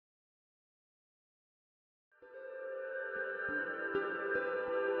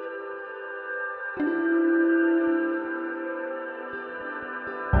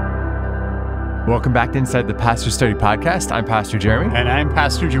Welcome back to Inside the Pastor Study Podcast. I'm Pastor Jeremy. And I'm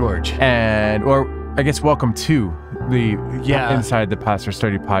Pastor George. Or I guess welcome to the Inside the Pastor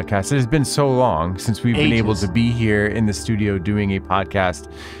Study Podcast. It has been so long since we've been able to be here in the studio doing a podcast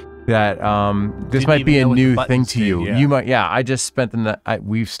that this might be a new thing to you. You might, I just spent the night.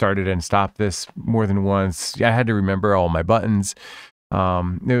 We've started and stopped this more than once. I had to remember all my buttons. It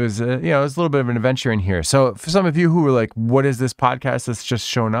was it was a little bit of an adventure in here. So for some of you who were like, what is this podcast that's just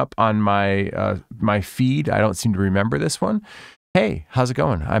shown up on my my feed? I don't seem to remember this one. Hey, how's it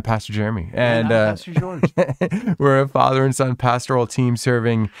going? I'm Pastor Jeremy. And I'm Pastor George. We're a father and son pastoral team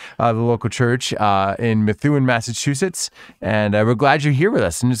serving the local church in Methuen, Massachusetts. And we're glad you're here with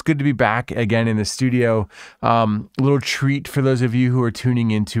us. And it's good to be back again in the studio. A little treat for those of you who are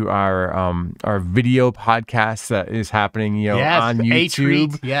tuning into our video podcast that is happening on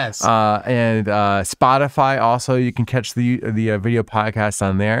YouTube. And Spotify also. You can catch the video podcast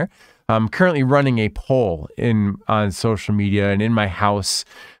on there. I'm currently running a poll on social media and in my house.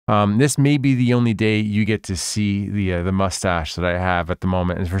 This may be the only day you get to see the mustache that I have at the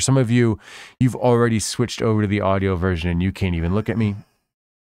moment. And for some of you, you've already switched over to the audio version and you can't even look at me.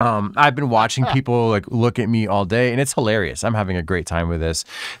 I've been watching people look at me all day, and it's hilarious. I'm having a great time with this,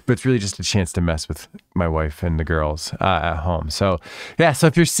 but it's really just a chance to mess with my wife and the girls at home. So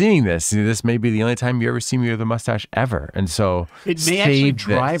if you're seeing this may be the only time you ever see me with a mustache ever. And so it may actually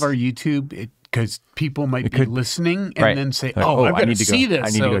drive our YouTube because people might be listening and then say, I need to see this. I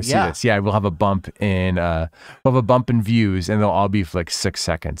need to go see this. Yeah, we'll have a bump in views, and they'll all be for like 6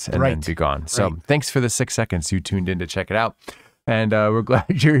 seconds and then be gone. So thanks for the 6 seconds you tuned in to check it out. And we're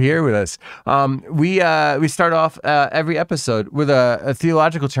glad you're here with us. We start off every episode with a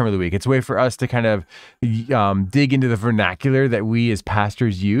theological term of the week. It's a way for us to kind of dig into the vernacular that we as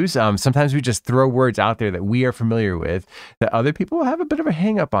pastors use. Sometimes we just throw words out there that we are familiar with that other people have a bit of a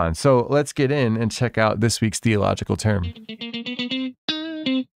hang up on. So let's get in and check out this week's theological term.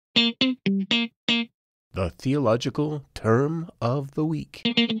 The theological term of the week.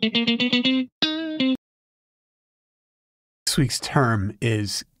 This week's term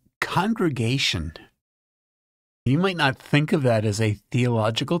is congregation. You might not think of that as a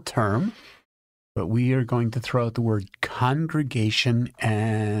theological term, but we are going to throw out the word congregation,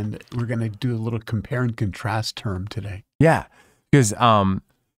 and we're going to do a little compare and contrast term today. Yeah, because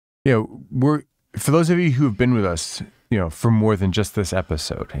we're, for those of you who have been with us, for more than just this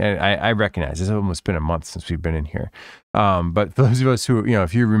episode, and I recognize it's almost been a month since we've been in here. But for those of us who,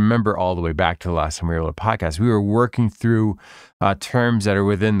 if you remember all the way back to the last time we were able to podcast, we were working through terms that are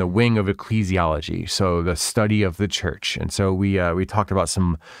within the wing of ecclesiology, so the study of the church. And so we talked about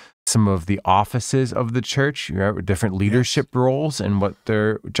some of the offices of the church, different leadership roles and what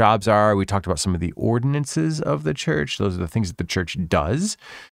their jobs are. We talked about some of the ordinances of the church. Those are the things that the church does.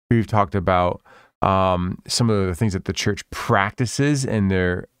 We've talked about some of the things that the church practices in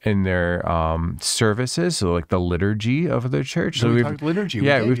their services, so like the liturgy of the church. So we've talked liturgy.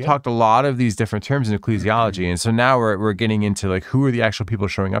 We've talked a lot of these different terms in ecclesiology, and so now we're getting into who are the actual people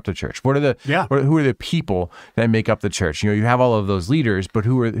showing up to church? What are who are the people that make up the church? You have all of those leaders, but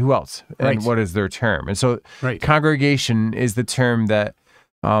who else? And what is their term? And so congregation is the term that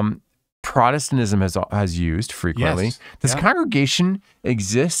Protestantism has used frequently. Yes. Does congregation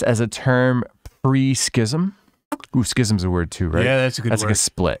exist as a term pre-schism? Ooh, schism's a word too, right? Yeah, that's a good word. That's like a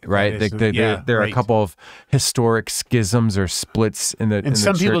split, right? There are a couple of historic schisms or splits in the and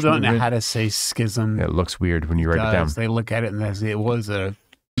some people don't movement. know how to say schism. It looks weird when you write it down. They look at it and they say it was a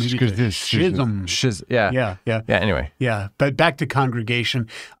schism. Anyway. Yeah, but back to congregation.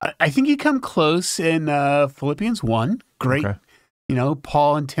 I think you come close in Philippians 1. Great. Okay.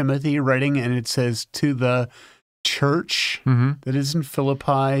 Paul and Timothy writing, and it says, to the church that is in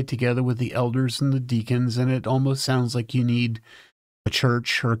Philippi, together with the elders and the deacons, and it almost sounds like you need a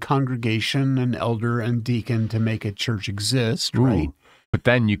church or a congregation, an elder and deacon to make a church exist, right? But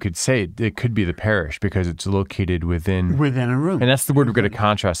then you could say it could be the parish because it's located within a room. And that's the word we're going to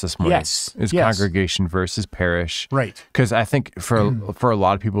contrast this morning. Yes. Congregation versus parish. Right. Because I think for a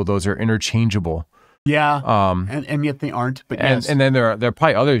lot of people, those are interchangeable. Yeah, and yet they aren't. But and then there are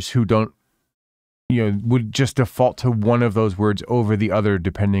probably others who don't, would just default to one of those words over the other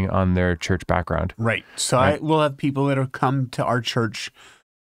depending on their church background. Right. So I will have people that have come to our church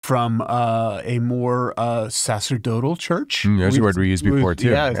from a more sacerdotal church. There's a word we used before too.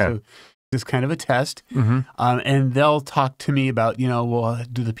 So it's kind of a test. And they'll talk to me about,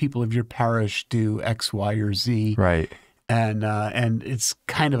 do the people of your parish do X, Y, or Z? Right. And it's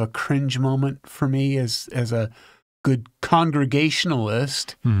kind of a cringe moment for me as a good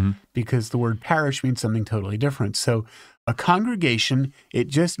congregationalist, because the word parish means something totally different. So a congregation, it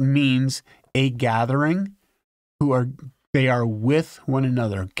just means a gathering, they are with one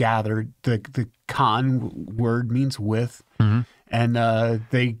another, gathered. The con word means with, and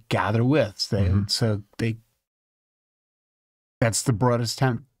they gather with. So that's the broadest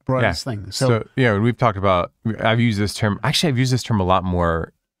thing. So we've talked about. I've used this term. Actually, I've used this term a lot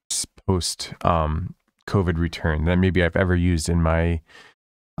more post COVID return than maybe I've ever used in my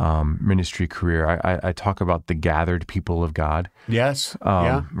ministry career. I talk about the gathered people of God. Yes.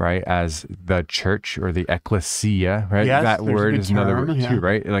 Right, as the church or the ecclesia. Right, yes, that word is another word too.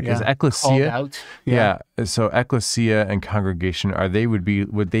 Right, like is ecclesia. Called out. So ecclesia and congregation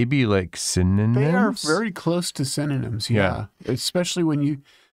would they be like synonyms? They are very close to synonyms. Yeah. Especially when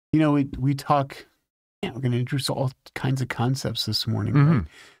we talk. We're going to introduce all kinds of concepts this morning. Right?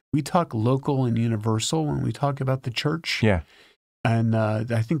 We talk local and universal when we talk about the church. Yeah. And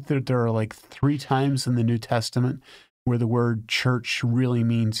I think that there are like 3 times in the New Testament where the word church really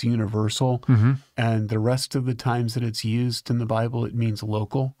means universal. And the rest of the times that it's used in the Bible, it means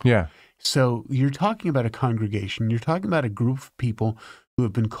local. Yeah. So you're talking about a congregation. You're talking about a group of people who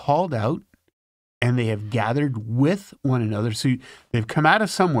have been called out and they have gathered with one another. So they've come out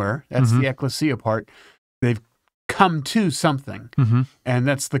of somewhere. That's the ecclesia part. They've come to something. And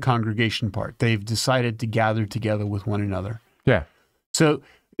that's the congregation part. They've decided to gather together with one another. Yeah. So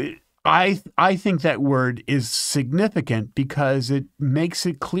I think that word is significant because it makes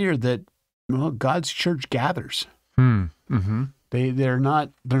it clear that God's church gathers. They're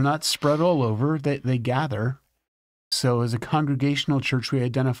not spread all over. They gather. So as a congregational church, we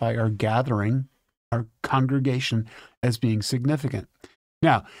identify our gathering, our congregation, as being significant.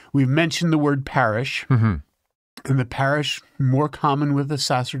 Now, we've mentioned the word parish, and the parish more common with the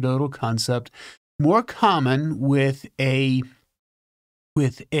sacerdotal concept, more common with a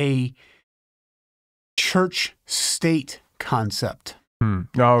church-state concept.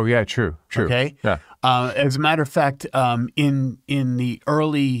 Oh yeah, true. Okay. Yeah. As a matter of fact, in the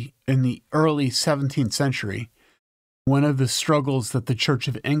early 17th century, one of the struggles that the Church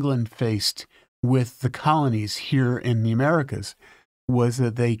of England faced with the colonies here in the Americas was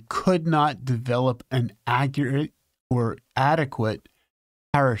that they could not develop an accurate or adequate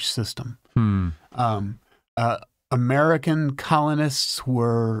parish system. American colonists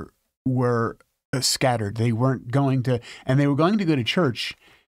were scattered. They weren't going to, and they were going to go to church.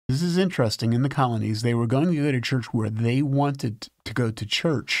 This is interesting. In the colonies, they were going to go to church where they wanted to go to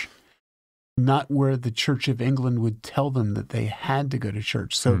church, not where the Church of England would tell them that they had to go to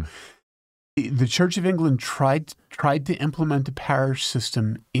church. So the Church of England tried to implement a parish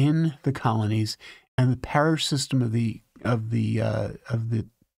system in the colonies, and the parish system of the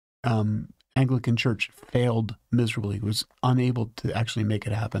Anglican Church failed miserably. It was unable to actually make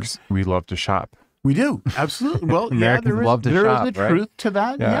it happen. We love to shop. We do, absolutely. Well, Americans love to shop, there is a truth to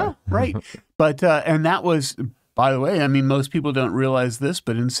that. Yeah, right. But and that was, by the way, I mean, most people don't realize this,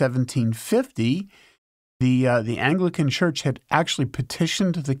 but in 1750, the Anglican Church had actually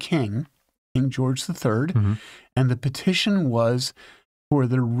petitioned the King George III, and the petition was for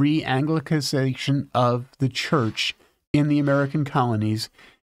the re-Anglicization of the church in the American colonies.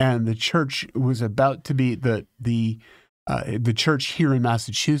 And the church was about to be the church here in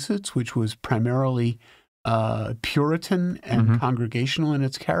Massachusetts, which was primarily Puritan and congregational in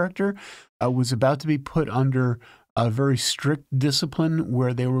its character, was about to be put under a very strict discipline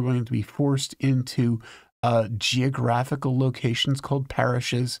where they were going to be forced into geographical locations called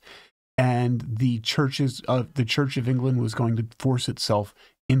parishes, and the Church of England was going to force itself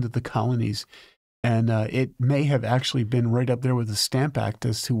into the colonies. And it may have actually been right up there with the Stamp Act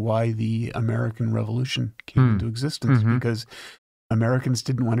as to why the American Revolution came into existence, because Americans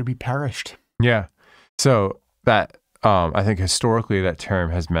didn't want to be parished. Yeah. So that, I think historically that term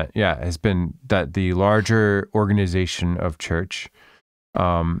has been that the larger organization of church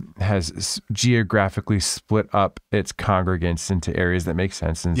has geographically split up its congregants into areas that make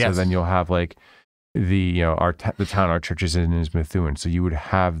sense. And so then you'll have like the town our church is in is Methuen, so you would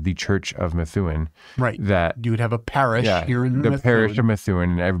have the Church of Methuen, right? That you would have a parish here in the parish of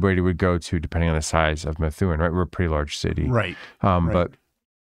Methuen, and everybody would go to, depending on the size of Methuen, right? We're a pretty large city, right? But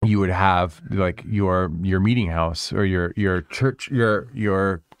you would have like your meeting house or your church,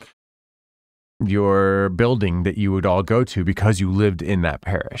 your building that you would all go to because you lived in that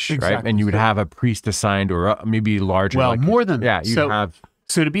parish, right? And you would have a priest assigned, or maybe larger. Well, more than that. You'd have.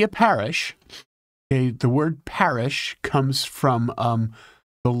 So to be a parish. The word parish comes from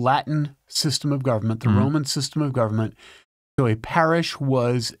the Latin system of government, the Roman system of government. So a parish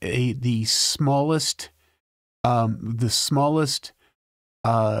was the smallest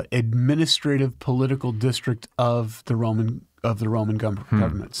administrative political district of the Roman the Roman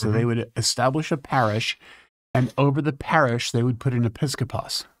government. So they would establish a parish, and over the parish they would put an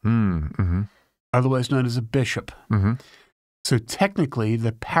episkopos, otherwise known as a bishop. So technically,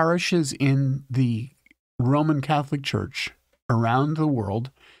 the parishes in the Roman Catholic Church around the world,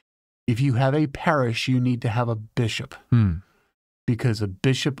 if you have a parish, you need to have a bishop, because a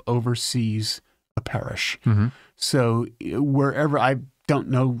bishop oversees a parish. So wherever, I don't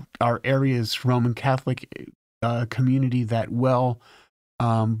know our area's Roman Catholic community that well,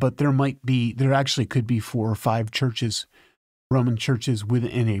 but there actually could be 4 or 5 churches, Roman churches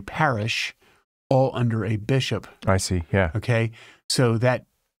within a parish, all under a bishop. I see. Yeah. Okay. So that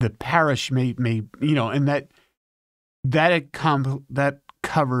the parish may and that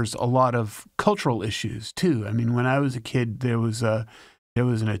covers a lot of cultural issues too. I mean, when I was a kid, there was an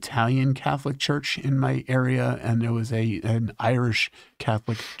Italian Catholic church in my area, and there was an Irish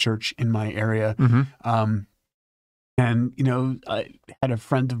Catholic church in my area. And I had a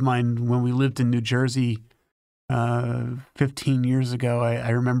friend of mine when we lived in New Jersey 15 years ago. I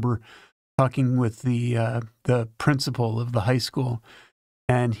remember talking with the principal of the high school,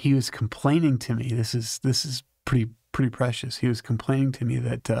 and he was complaining to me. This is pretty precious. He was complaining to me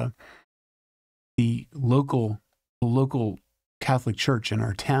that the local Catholic church in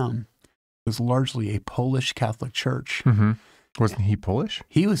our town was largely a Polish Catholic church. Wasn't he Polish?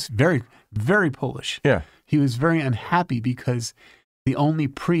 He was very, very Polish. Yeah. He was very unhappy because the only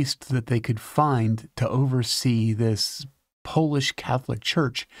priest that they could find to oversee this Polish Catholic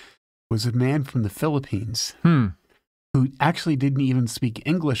church was a man from the Philippines who actually didn't even speak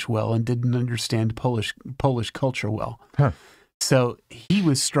English well and didn't understand Polish culture well. So he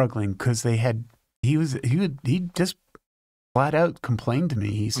was struggling because he just flat out complained to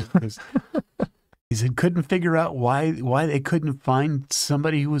me. He said couldn't figure out why they couldn't find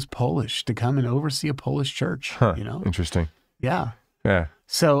somebody who was Polish to come and oversee a Polish church. Interesting. Yeah. Yeah.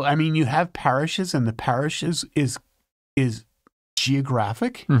 So I mean, you have parishes, and the parish is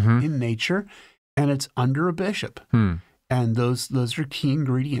geographic in nature, and it's under a bishop. And those are key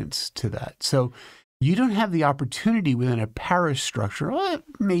ingredients to that. So you don't have the opportunity within a parish structure. Well,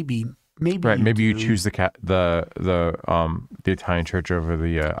 maybe right. Maybe you choose the Italian church over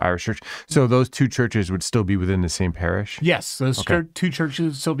the Irish church. So those 2 churches would still be within the same parish? Yes, those 2 churches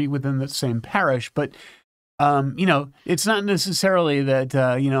would still be within the same parish, but it's not necessarily that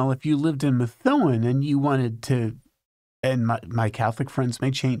if you lived in Methuen and you wanted to, and my Catholic friends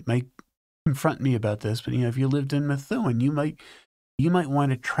may confront me about this, but if you lived in Methuen, you might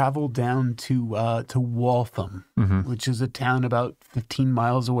want to travel down to Waltham, which is a town about 15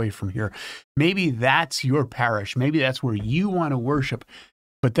 miles away from here. Maybe that's your parish. Maybe that's where you want to worship,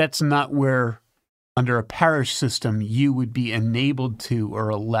 but that's not where, under a parish system, you would be enabled to or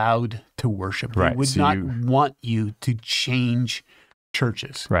allowed to worship. Right. They would not want you to change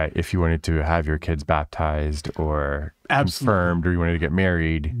churches. Right. If you wanted to have your kids baptized or confirmed, or you wanted to get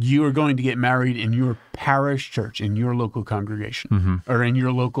married. You are going to get married in your parish church, in your local congregation, or in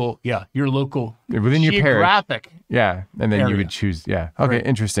your local, within your geographic. Yeah. And then area. You would choose. Yeah. Okay. Right.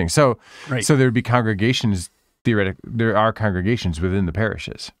 Interesting. So there would be congregations, there are congregations within the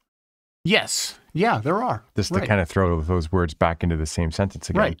parishes. Yes. Yeah, there are. Just to kind of throw those words back into the same sentence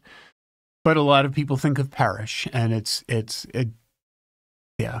again. Right. But a lot of people think of parish, and it's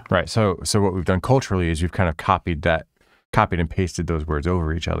yeah. Right. So what we've done culturally is we've kind of copied and pasted those words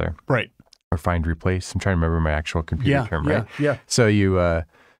over each other. Right. Or find replace. I'm trying to remember my actual computer term, right? Yeah. So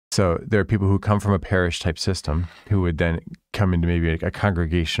so there are people who come from a parish type system who would then come into maybe a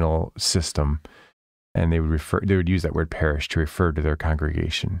congregational system, and they would use that word parish to refer to their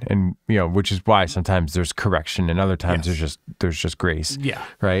congregation. And which is why sometimes there's correction and other times there's just grace. Yeah.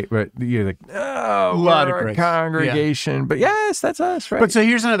 Right? But you're like, a lot of grace. Congregation. Yeah. But yes, that's us, right? But so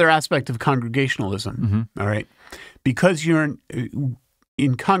here's another aspect of congregationalism. All right. Because you're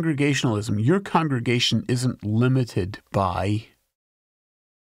in congregationalism, your congregation isn't limited by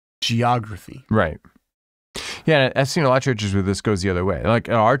geography. Right. Yeah, and I've seen a lot of churches where this goes the other way. Like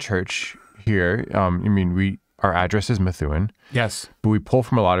at our church here, our address is Methuen. Yes. But we pull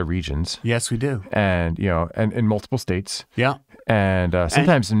from a lot of regions. Yes, we do. And, and in multiple states. Yeah. And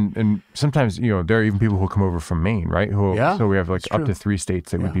sometimes there are even people who come over from Maine, right? So we have like up to 3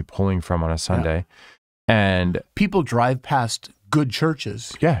 states that we'd be pulling from on a Sunday. Yeah. And people drive past good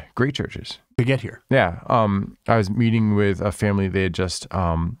churches. Yeah, great churches. To get here. Yeah. I was meeting with a family. They had just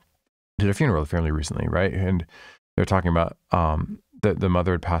did a funeral of the family recently, right? And they're talking about the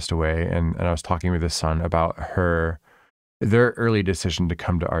mother had passed away, and I was talking with the son about their early decision to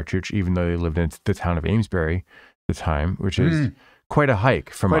come to our church, even though they lived in the town of Amesbury at the time, which is quite a hike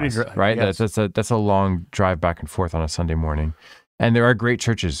from us, right? Yes. That's a long drive back and forth on a Sunday morning. And there are great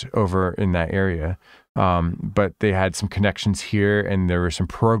churches over in that area. But they had some connections here, and there were some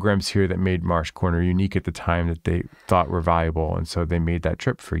programs here that made Marsh Corner unique at the time that they thought were valuable. And so they made that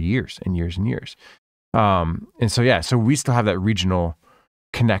trip for years and years and years. And so we still have that regional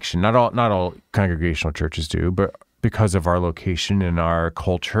connection. Not all congregational churches do, but because of our location and our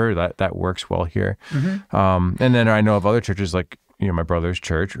culture, that works well here. And then I know of other churches like, my brother's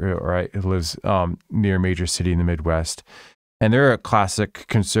church, right? It lives near a major city in the Midwest. And they're a classic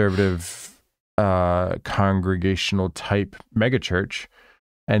conservative congregational type megachurch,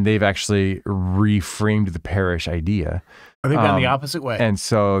 and they've actually reframed the parish idea. They've gone the opposite way. And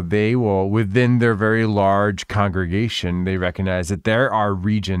so they will, within their very large congregation, they recognize that there are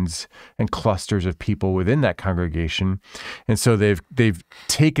regions and clusters of people within that congregation. And so they've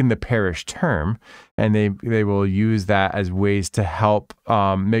taken the parish term, and they will use that as ways to help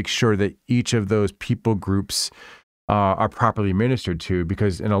make sure that each of those people groups are properly ministered to,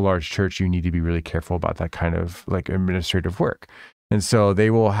 because in a large church, you need to be really careful about that kind of like administrative work. And so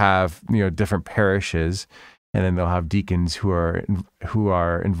they will have, different parishes, and then they'll have deacons who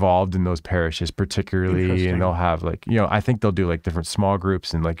are involved in those parishes particularly, and they'll have like, I think they'll do like different small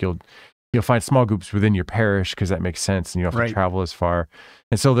groups, and like you'll find small groups within your parish because that makes sense, and you don't have to travel as far.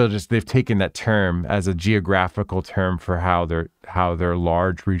 And so they've taken that term as a geographical term for how their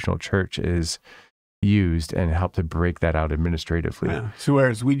large regional church is used, and help to break that out administratively. Yeah. So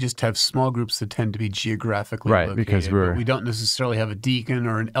whereas we just have small groups that tend to be geographically located, because we don't necessarily have a deacon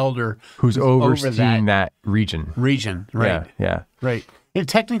or an elder who's overseeing that region. Right. Yeah. Right. It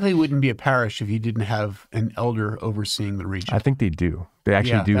technically wouldn't be a parish if you didn't have an elder overseeing the region. I think they do. They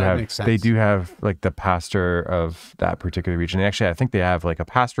actually do have. They do have like the pastor of that particular region. I think they have like a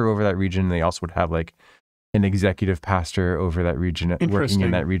pastor over that region. They also would have like an executive pastor over that region, working in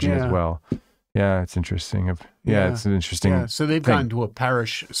that region as well. Yeah, it's interesting. It's an interesting. Yeah, so they've gone to a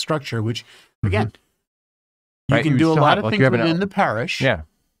parish structure, which again, you can do a lot of things within the parish. Yeah,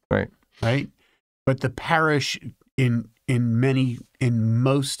 right. But the parish in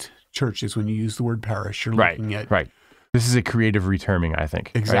most churches, when you use the word parish, you're looking at This is a creative reterming, I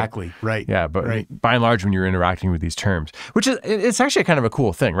think. Exactly. Right. Yeah, but by and large, when you're interacting with these terms, which is, it's actually kind of a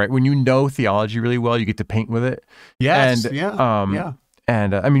cool thing, right? When you know theology really well, you get to paint with it. Yes.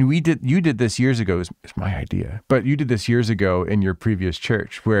 And I mean, you did this years ago. It's my idea, but you did this years ago in your previous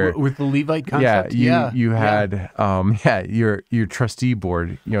church, where with the Levite concept. You had your trustee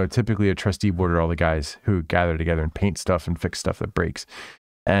board. Typically a trustee board are all the guys who gather together and paint stuff and fix stuff that breaks.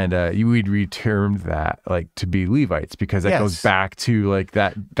 And we'd retermed that like to be Levites, because that goes back to like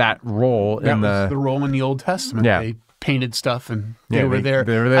that role in the role in the Old Testament. Yeah. They painted stuff, and they were there.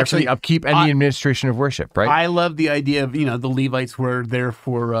 They were there for the upkeep and the administration of worship, right? I love the idea of, the Levites were there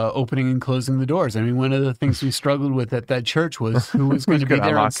for opening and closing the doors. I mean, one of the things we struggled with at that church was who was going to be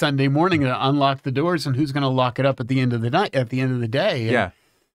there on Sunday morning to unlock the doors, and who's going to lock it up at the end of the night, at the end of the day. And,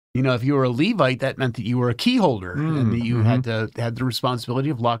 if you were a Levite, that meant that you were a key holder, and that you had the responsibility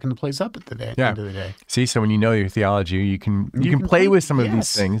of locking the place up at the end of the day. See, so when you know your theology, you can play with some of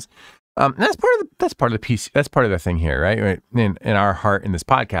these things. And that's part of the piece. That's part of the thing here, right? In our heart in this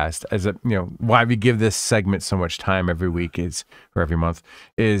podcast, as why we give this segment so much time every week or every month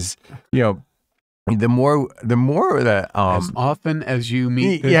is, the more that as often as you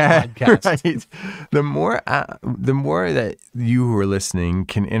meet this podcast, right, the more that you who are listening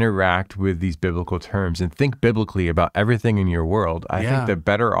can interact with these biblical terms and think biblically about everything in your world, I think the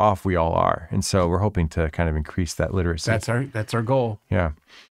better off we all are. And so we're hoping to kind of increase that literacy. That's our goal. Yeah.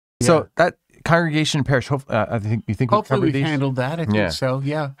 So that congregation parish, I think we've hopefully we've handled that. I think so.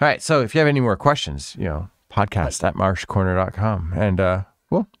 Yeah. All right. So if you have any more questions, podcast@marshcorner.com, and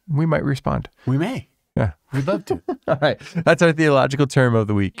we might respond. We may. Yeah. We'd love to. All right. That's our theological term of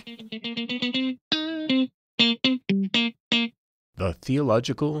the week. The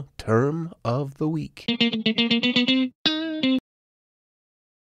theological term of the week.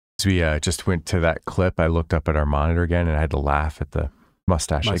 As we just went to that clip, I looked up at our monitor again, and I had to laugh at the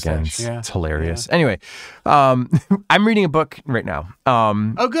mustache again. It's hilarious. Yeah. Anyway, I'm reading a book right now.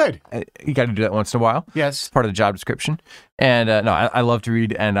 Oh, good. You got to do that once in a while. Yes. It's part of the job description. And I love to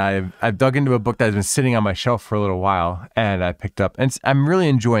read, and I've dug into a book that has been sitting on my shelf for a little while, and I picked up, and I'm really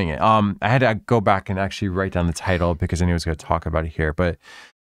enjoying it. I had to go back and actually write down the title because I knew I was going to talk about it here, but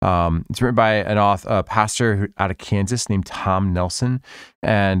it's written by a pastor out of Kansas named Tom Nelson,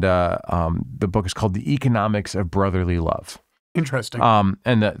 and the book is called The Economics of Brotherly Love. Interesting.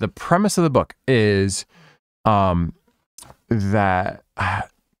 And the premise of the book is that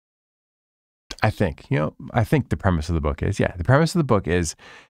I think the premise of the book is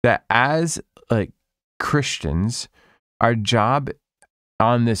that as like Christians, our job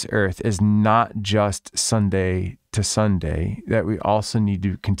on this earth is not just Sunday to Sunday, that we also need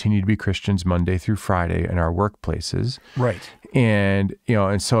to continue to be Christians Monday through Friday in our workplaces. Right. And,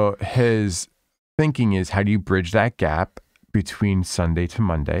 and so his thinking is, how do you bridge that gap between Sunday to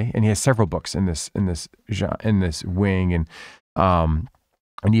Monday? And he has several books in this wing, and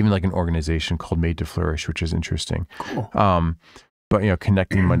even like an organization called Made to Flourish, which is interesting. Cool. But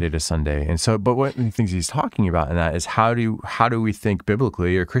connecting Monday to Sunday. And so, but one of the things he's talking about in that is how do we think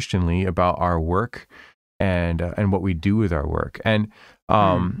biblically or Christianly about our work and what we do with our work. And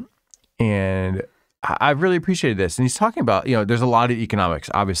I really appreciated this. And he's talking about, there's a lot of economics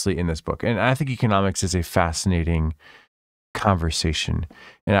obviously in this book. And I think economics is a fascinating conversation.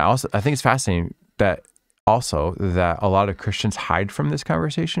 And I think it's fascinating that a lot of Christians hide from this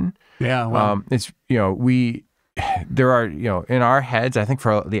conversation. Yeah. Well. There are, in our heads, I think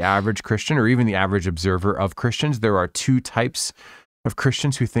for the average Christian or even the average observer of Christians, there are two types of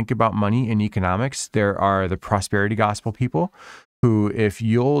Christians who think about money and economics. There are the prosperity gospel people who, if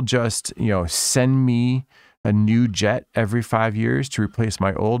you'll just, send me a new jet every 5 years to replace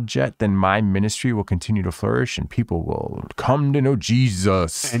my old jet, then my ministry will continue to flourish and people will come to know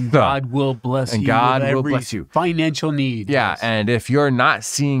Jesus. And God will bless you. And God will bless you. Financial need. Yeah. Yes. And if you're not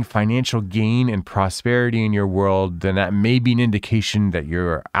seeing financial gain and prosperity in your world, then that may be an indication that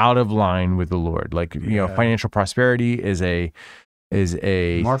you're out of line with the Lord. Like, financial prosperity is a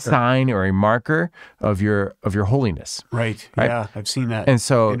sign or a marker of your holiness. Right. Yeah. I've seen that. And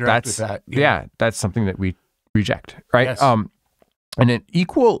so that's something that we reject, right? Yes. And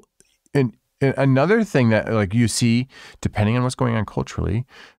another thing that like you see, depending on what's going on culturally,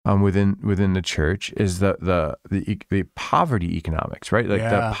 within the church, is the poverty economics, right? Like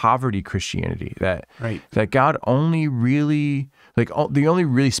the poverty Christianity that God only really the only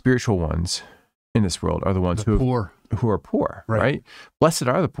really spiritual ones in this world are the ones who are poor, right? Blessed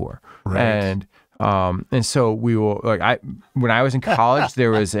are the poor, right? And so we will when I was in college,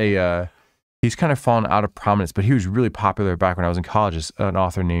 there was he's kind of fallen out of prominence, but he was really popular back when I was in college. As an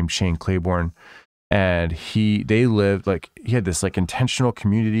author named Shane Claiborne, and he had this like intentional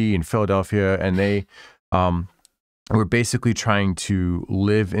community in Philadelphia, and they were basically trying to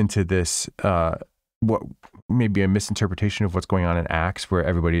live into this what maybe a misinterpretation of what's going on in Acts, where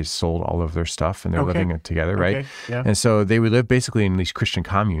everybody has sold all of their stuff and they're living it together, right? Yeah. And so they would live basically in these Christian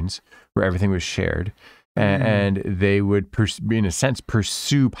communes where everything was shared. And they would, in a sense,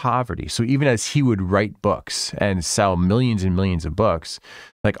 pursue poverty. So even as he would write books and sell millions and millions of books,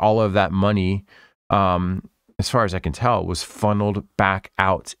 like all of that money, as far as I can tell, was funneled back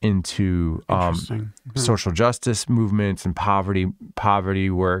out into social justice movements and poverty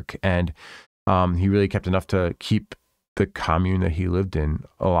work. And he really kept enough to keep the commune that he lived in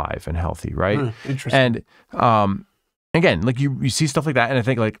alive and healthy, right? Interesting. And again, like you see stuff like that, and I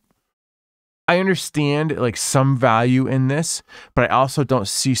think like, I understand like some value in this, but I also don't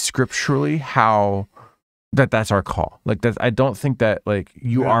see scripturally how that's our call. Like that, I don't think that like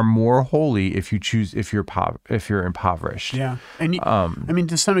you are more holy if you're impoverished. Yeah, and I mean,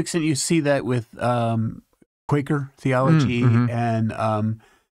 to some extent, you see that with Quaker theology and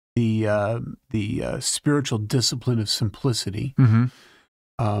the spiritual discipline of simplicity.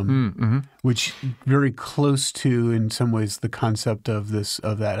 Which very close to, in some ways, the concept of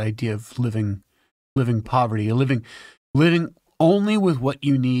that idea of living poverty, living only with what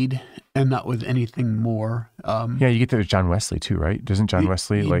you need and not with anything more. You get that with John Wesley too, right? Doesn't John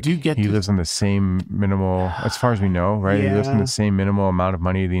Wesley lives on the same minimal, as far as we know, right? He lives on the same minimal amount of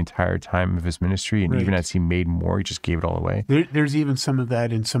money the entire time of his ministry, and even as he made more, he just gave it all away. There's even some of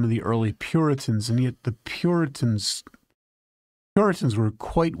that in some of the early Puritans, and yet the Puritans were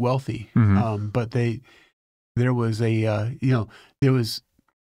quite wealthy, but there was a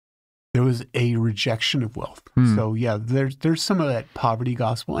rejection of wealth. So there's some of that poverty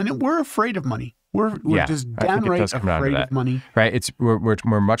gospel, and we're afraid of money. We're just downright afraid of money. Right?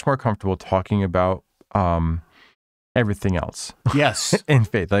 We're much more comfortable talking about everything else. Yes, in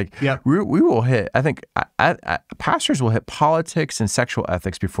faith, we will hit. I think pastors will hit politics and sexual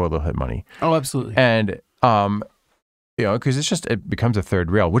ethics before they'll hit money. Oh, absolutely. And because it becomes a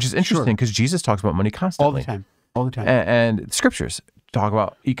third rail, which is interesting because Jesus talks about money constantly. All the time. And scriptures talk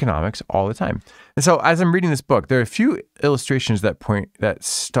about economics all the time. And so as I'm reading this book, there are a few illustrations that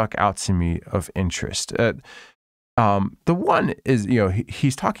stuck out to me of interest. The one is,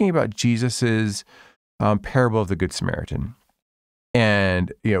 he's talking about Jesus's parable of the Good Samaritan.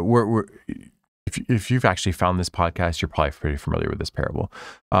 And, if if you've actually found this podcast, you're probably pretty familiar with this parable.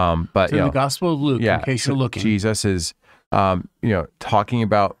 But so the Gospel of Luke, in case you're looking. Jesus is, talking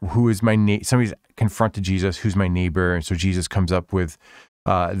about who is my neighbor. Somebody's confronted Jesus, who's my neighbor. And so Jesus comes up with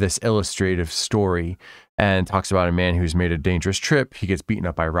this illustrative story and talks about a man who's made a dangerous trip. He gets beaten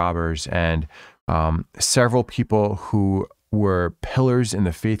up by robbers, and several people who were pillars in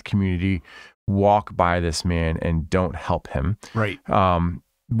the faith community walk by this man and don't help him. Right.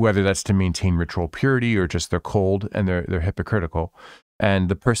 Whether that's to maintain ritual purity or just they're cold and they're hypocritical. And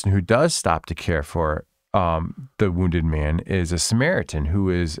the person who does stop to care for the wounded man is a Samaritan who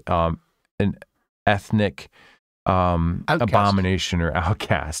is an ethnic abomination or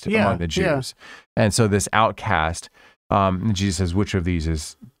outcast among the Jews. And so this outcast, Jesus says, which of these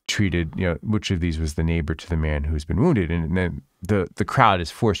is treated, which of these was the neighbor to the man who's been wounded? And then the crowd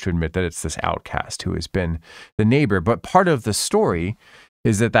is forced to admit that it's this outcast who has been the neighbor. But part of the story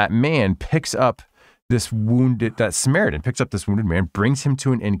is that man picks up that Samaritan picks up this wounded man, brings him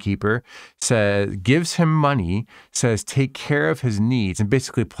to an innkeeper, gives him money, says, take care of his needs, and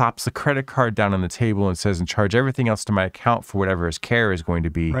basically plops the credit card down on the table and says, and charge everything else to my account for whatever his care is going to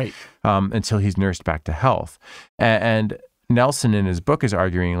be, until he's nursed back to health. And Nelson in his book is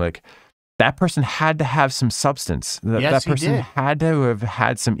arguing that person had to have some substance. That person had to have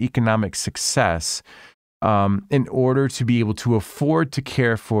had some economic success in order to be able to afford to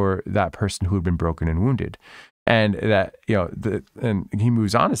care for that person who had been broken and wounded. And that, and he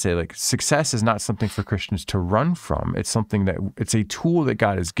moves on to say, success is not something for Christians to run from. It's something it's a tool that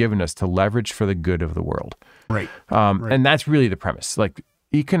God has given us to leverage for the good of the world. Right. And that's really the premise.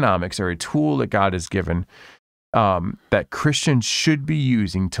 Economics are a tool that God has given that Christians should be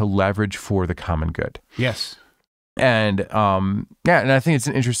using to leverage for the common good. Yes. And and I think it's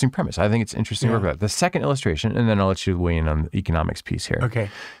an interesting premise. I think it's interesting to work about. The second illustration, and then I'll let you weigh in on the economics piece here. Okay.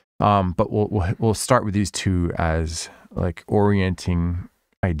 But we'll start with these two as orienting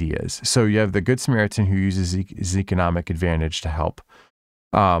ideas. So you have the Good Samaritan who uses his economic advantage to help.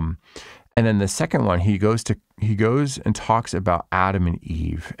 And then the second one, he goes and talks about Adam and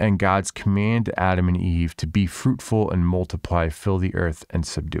Eve and God's command to Adam and Eve to be fruitful and multiply, fill the earth and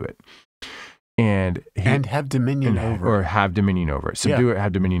subdue it. And have dominion over it. Or have dominion over it. Subdue it,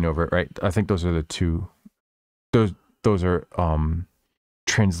 have dominion over it, right? I think those are the two. Those are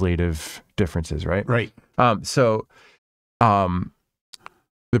translative differences, right? Right. So the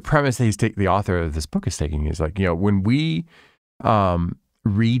premise that the author of this book is taking is when we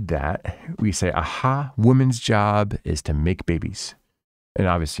read that, we say, aha, woman's job is to make babies. And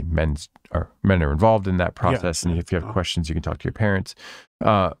obviously men are involved in that process. And if you have questions, you can talk to your parents.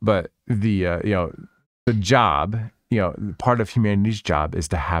 But the job, part of humanity's job is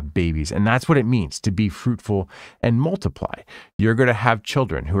to have babies. And that's what it means to be fruitful and multiply. You're going to have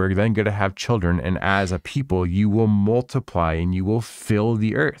children who are then going to have children. And as a people, you will multiply and you will fill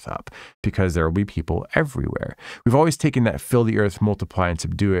the earth up because there will be people everywhere. We've always taken that fill the earth, multiply, and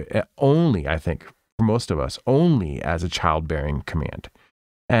subdue it only, I think, for most of us, only as a childbearing command.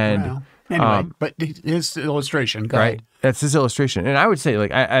 And anyway, but his illustration, go ahead. That's his illustration. And I would say,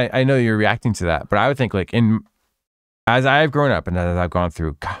 I know you're reacting to that, but I would think as I've grown up and as I've gone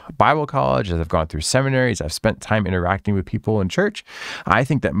through Bible college, as I've gone through seminaries, I've spent time interacting with people in church. I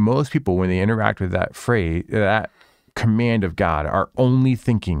think that most people, when they interact with that phrase, that command of God, are only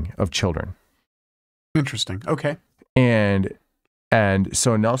thinking of children. Interesting. Okay. And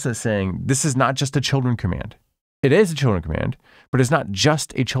so Nelson's saying, this is not just a children command. It is a children command, but it's not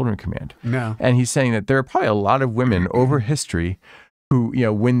just a children command. No. And he's saying that there are probably a lot of women over history who,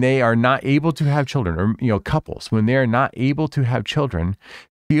 when they are not able to have children, or, couples, when they are not able to have children,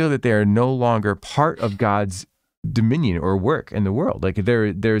 feel that they are no longer part of God's dominion or work in the world.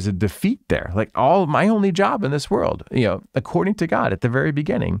 There's a defeat there. My only job in this world, according to God at the very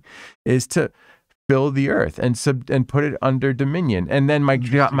beginning, is to fill the earth and put it under dominion. And then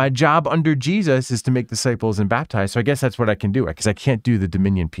my job under Jesus is to make disciples and baptize. So I guess that's what I can do, because I can't do the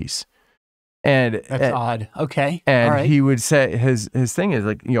dominion piece. And that's odd. Okay. And he would say his thing is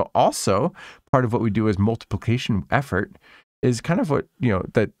also part of what we do as multiplication effort is kind of what,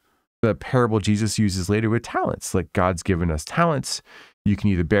 that the parable Jesus uses later with talents. God's given us talents. You can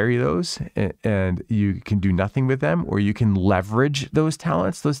either bury those and you can do nothing with them, or you can leverage those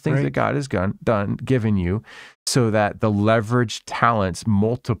talents, those things that God has given you, so that the leveraged talents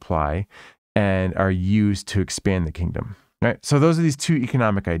multiply and are used to expand the kingdom. Right. So those are these two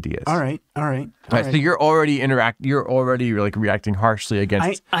economic ideas. All right. So you're already reacting harshly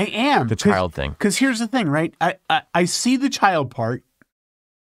against I am the child thing. Because here's the thing, right? I see the child part.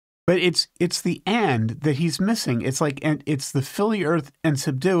 But it's the and that he's missing. It's and it's the fill the earth and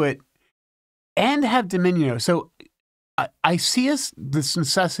subdue it. and have dominion. So I see this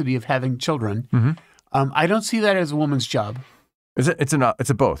necessity of having children. I don't see that as a woman's job. It's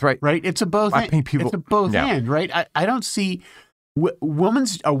a both, right? Right. It's a both. I think people. It's a both and, right? I don't see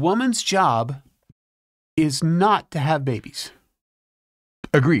a woman's job is not to have babies.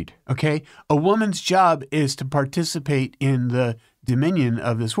 Agreed. Okay. A woman's job is to participate in the dominion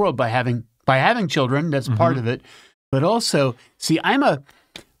of this world by having children. That's part of it. But also, see, I'm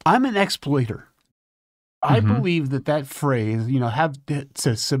an exploiter. I believe that phrase, have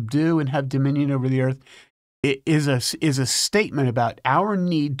to subdue and have dominion over the earth, is a statement about our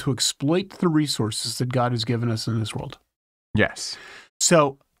need to exploit the resources that God has given us in this world. Yes.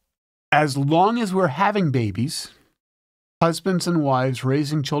 So, as long as we're having babies, husbands and wives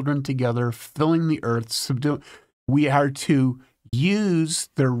raising children together, filling the earth, subduing, we are to use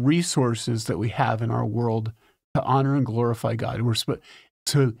the resources that we have in our world to honor and glorify God. We're supposed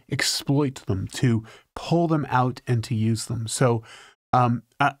to exploit them, to pull them out, and to use them. So,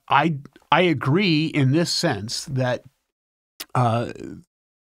 I agree in this sense that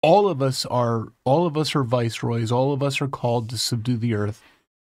all of us are viceroys. All of us are called to subdue the earth,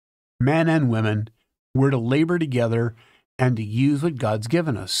 men and women. We're to labor together and to use what God's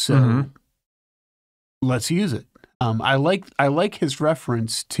given us. So let's use it. I like his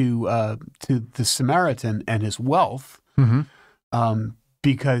reference to the Samaritan and his wealth,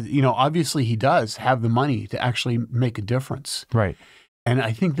 because obviously he does have the money to actually make a difference, right? And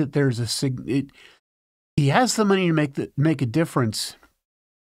I think that there's he has the money to make a difference,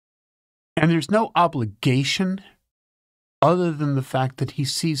 and there's no obligation other than the fact that he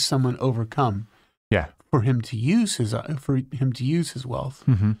sees someone overcome. Yeah. For him to use his wealth,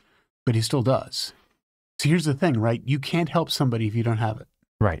 but he still does. So here's the thing, right? You can't help somebody if you don't have it.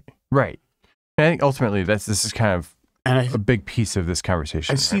 Right. And I think ultimately this is kind of a big piece of this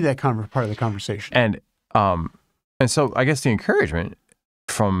conversation. I see that part of the conversation. And so I guess the encouragement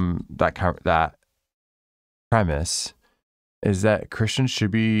from that premise is that Christians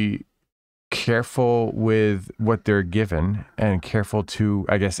should be careful with what they're given and careful to,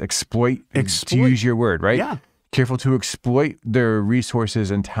 I guess, exploit, to use your word, right? Yeah. Careful to exploit their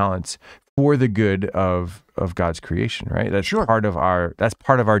resources and talents for the good of God's creation, right? That's part of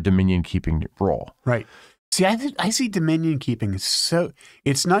our dominion keeping role. Right. See, I see dominion keeping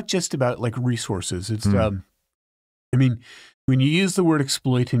it's not just about like resources. It's when you use the word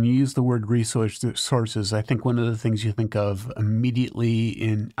exploit and you use the word resources, I think one of the things you think of immediately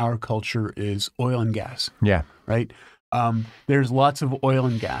in our culture is oil and gas. Yeah. Right? There's lots of oil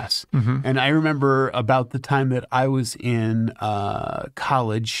and gas. And I remember about the time that I was in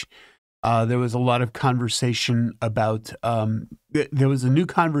college, there was a lot of conversation about, there was a new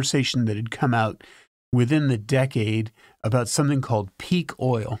conversation that had come out within the decade about something called peak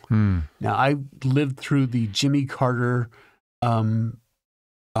oil. Now, I lived through the Jimmy Carter oil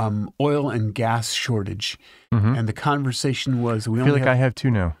and gas shortage, and the conversation was, I have two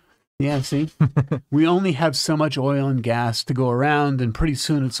now. Yeah, see, we only have so much oil and gas to go around, and pretty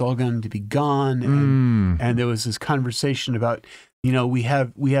soon it's all going to be gone. And there was this conversation about, we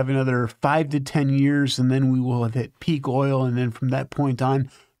have another 5 to 10 years, and then we will have hit peak oil, and then from that point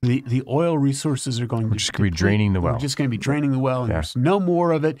on, the oil resources are going to be draining the well. We're just going to be draining the well, and there's no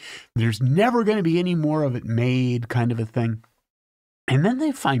more of it. There's never going to be any more of it made, kind of a thing. And then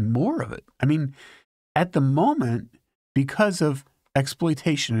they find more of it. I mean, at the moment, because of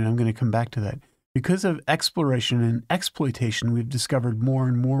exploitation, and I'm going to come back to that, because of exploration and exploitation, we've discovered more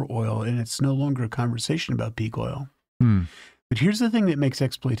and more oil, and it's no longer a conversation about peak oil. But here's the thing that makes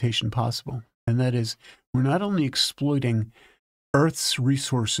exploitation possible, and that is we're not only exploiting Earth's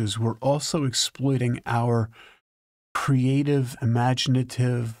resources, we're also exploiting our creative,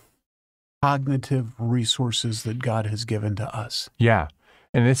 imaginative, cognitive resources that God has given to us. Yeah.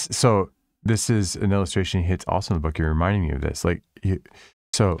 And this is an illustration he hits also in the book. You're reminding me of this. That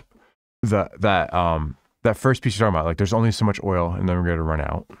first piece you're talking about, like there's only so much oil and then we're going to run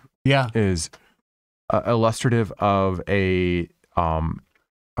out. Yeah. Is illustrative of a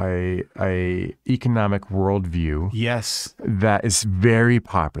economic worldview. Yes. That is very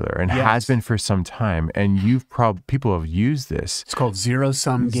popular and has been for some time. And people have used this. It's called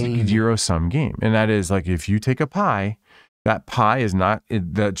zero-sum game. Zero-sum game. And that is like, if you take a pie, that pie is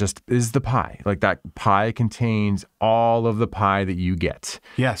that just is the pie. Like that pie contains all of the pie that you get.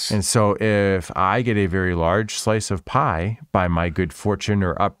 Yes. And so if I get a very large slice of pie by my good fortune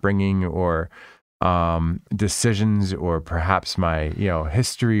or upbringing or decisions or perhaps my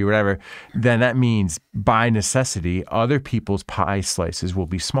history or whatever, then that means by necessity other people's pie slices will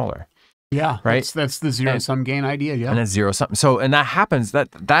be smaller. Yeah, right. That's the zero-sum gain idea. Yeah, and it's zero sum. So, and that happens.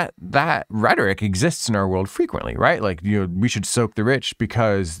 That rhetoric exists in our world frequently, right? Like, we should soak the rich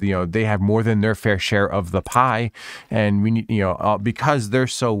because they have more than their fair share of the pie, and we need because they're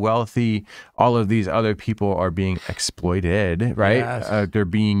so wealthy, all of these other people are being exploited, right? Yes. They're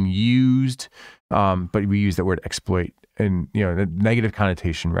being used, but we use that word exploit in the negative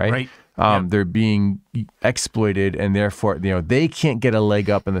connotation, right? Right. They're being exploited, and therefore, they can't get a leg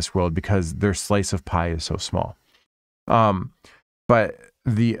up in this world because their slice of pie is so small. But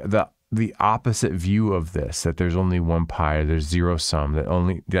the opposite view of this, that there's only one pie, there's zero sum,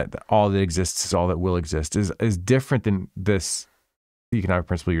 that all that exists is all that will exist, is different than this economic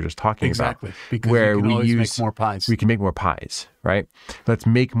principle you're just talking exactly. about. Because where you can always use make more pies. We can make more pies, right? Let's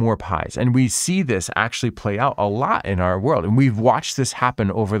make more pies. And we see this actually play out a lot in our world. And we've watched this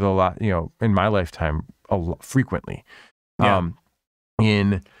happen over the in my lifetime frequently. Yeah.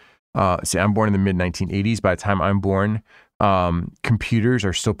 I'm born in the mid 1980s. By the time I'm born, computers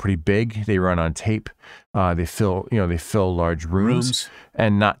are still pretty big. They run on tape. They fill large rooms.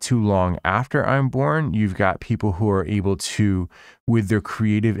 And not too long after I'm born, you've got people who are able to, with their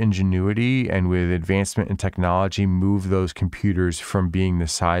creative ingenuity and with advancement in technology, move those computers from being the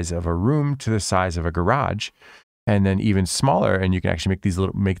size of a room to the size of a garage, and then even smaller. And you can actually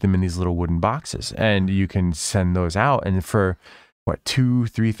make them in these little wooden boxes, and you can send those out. And for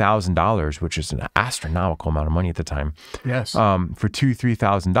 $2,000-$3,000, which is an astronomical amount of money at the time. Yes. For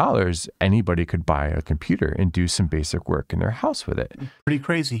 $2,000-$3,000, anybody could buy a computer and do some basic work in their house with it. Pretty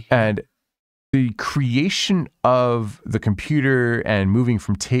crazy. And the creation of the computer and moving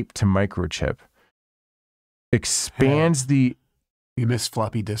from tape to microchip expands the... You missed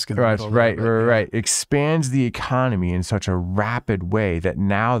floppy disk in the middle. Right. Expands the economy in such a rapid way that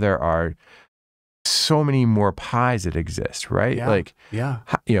now there are so many more pies that exist, right?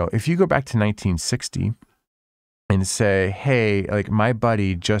 If you go back to 1960 and say, hey, like, my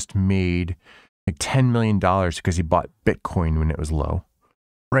buddy just made like $10 million because he bought Bitcoin when it was low.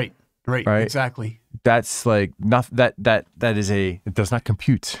 Right. Exactly. That's like it does not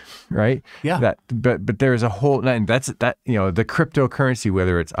compute, right? Yeah. But there is a whole, and the cryptocurrency,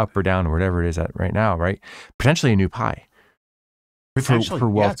 whether it's up or down or whatever it is at right now, right? Potentially a new pie. For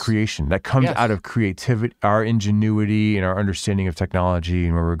wealth creation that comes out of creativity, our ingenuity, and our understanding of technology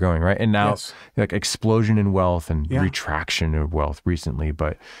and where we're going, right? And now, like, explosion in wealth and retraction of wealth recently,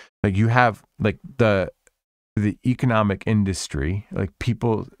 but like, you have like the economic industry, like,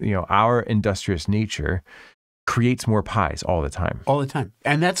 people, our industrious nature creates more pies all the time,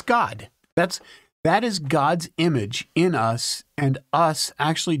 and that's God. That is God's image in us, and us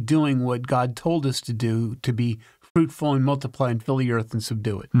actually doing what God told us to do, to be fruitful and multiply and fill the earth and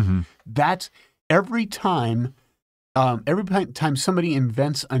subdue it. Mm-hmm. That's every time somebody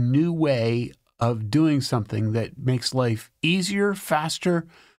invents a new way of doing something that makes life easier, faster,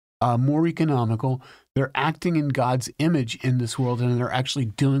 more economical, they're acting in God's image in this world, and they're actually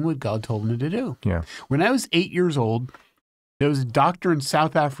doing what God told them to do. Yeah. When I was 8 years old, there was a doctor in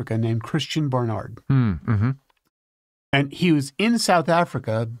South Africa named Christian Barnard. Mm-hmm. And he was in South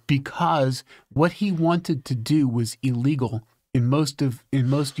Africa because what he wanted to do was illegal in most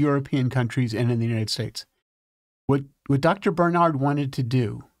European countries and in the United States. What Dr. Barnard wanted to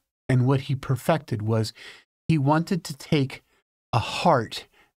do, and what he perfected, was he wanted to take a heart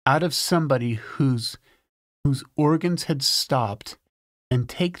out of somebody whose organs had stopped, and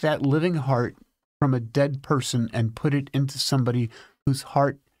take that living heart from a dead person and put it into somebody whose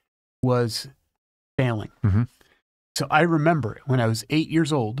heart was failing. Mm-hmm. So I remember when I was 8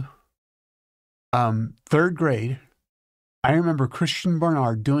 years old, third grade, I remember Christian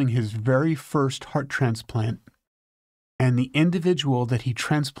Barnard doing his very first heart transplant, and the individual that he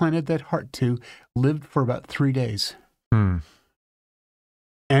transplanted that heart to lived for about 3 days. Mm.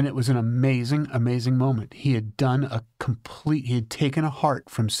 And it was an amazing, amazing moment. He had taken a heart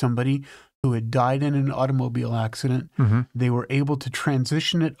from somebody who had died in an automobile accident. Mm-hmm. They were able to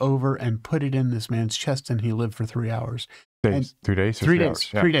transition it over and put it in this man's chest, and he lived for 3 hours. 3 days? 3 days.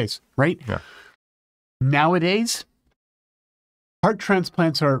 3 days, right? Yeah. Nowadays, heart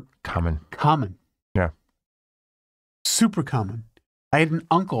transplants are common. Yeah. Super common. I had an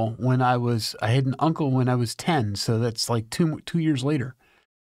uncle when I was 10, so that's like two years later.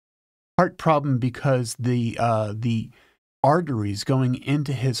 Heart problem because the arteries going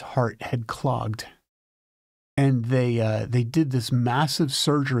into his heart had clogged, and they did this massive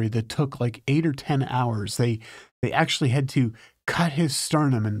surgery that took like 8 or 10 hours. They actually had to cut his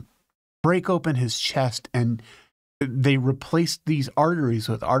sternum and break open his chest, and they replaced these arteries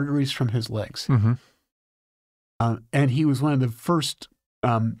with arteries from his legs. Mm-hmm. And he was one of the first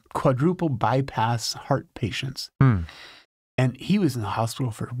quadruple bypass heart patients. And he was in the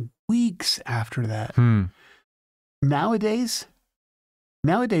hospital for weeks after that. Nowadays,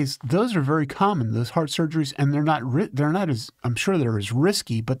 those are very common, those heart surgeries, and they're not as, I'm sure they're as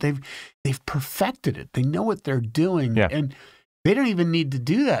risky, but they've perfected it. They know what they're doing, and they don't even need to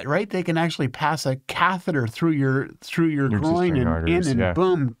do that, right? They can actually pass a catheter through your groin and arteries,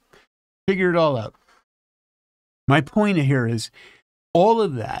 boom, figure it all out. My point here is all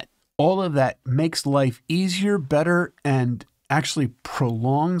of that makes life easier, better, and actually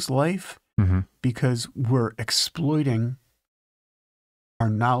prolongs life because we're exploiting our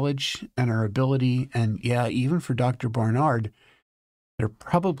knowledge and our ability. And even for Dr. Barnard, there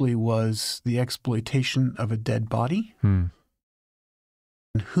probably was the exploitation of a dead body. And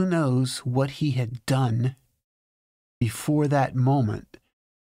who knows what he had done before that moment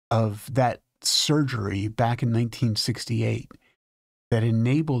of that surgery back in 1968 that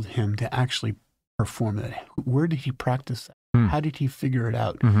enabled him to actually perform that. Where did he practice that? How did he figure it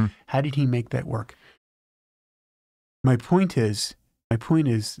out? How did he make that work? My point is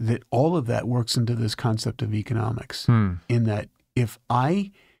that all of that works into this concept of economics, in that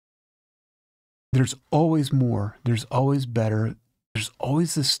there's always more, there's always better, there's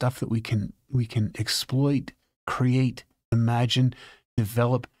always this stuff that we can exploit, create, imagine,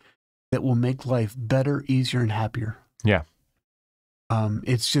 develop that will make life better, easier, and happier. Yeah.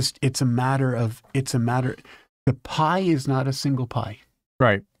 It's a matter, the pie is not a single pie.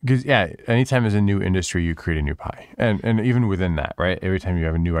 Right. Because, anytime there's a new industry, you create a new pie. And even within that, right? Every time you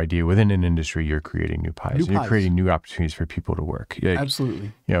have a new idea within an industry, you're creating new pies. You're creating new opportunities for people to work.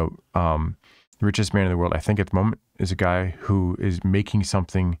 Absolutely. The richest man in the world, I think at the moment, is a guy who is making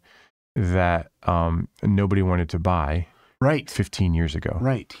something that nobody wanted to buy 15 years ago.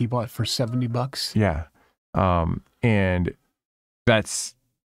 Right. He bought for $70. Yeah. And that's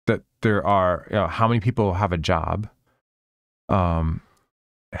that there are, how many people have a job?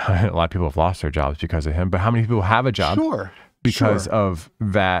 A lot of people have lost their jobs because of him, but how many people have a job because of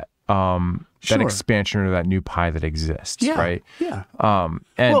that that expansion or that new pie that exists, right? Yeah.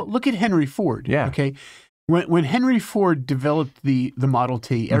 And look at Henry Ford. Yeah. Okay. When Henry Ford developed the Model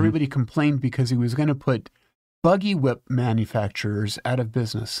T, everybody complained because he was going to put buggy whip manufacturers out of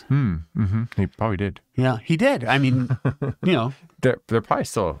business. He probably did. Yeah, he did. I mean, they're probably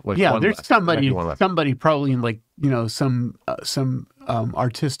still like there's left. somebody probably in some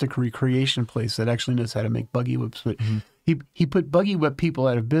artistic recreation place that actually knows how to make buggy whips. But he put buggy whip people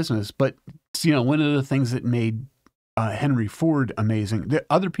out of business. But one of the things that made Henry Ford amazing, the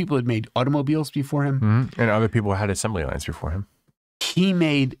other people had made automobiles before him, and other people had assembly lines before him. He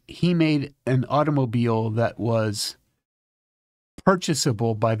made an automobile that was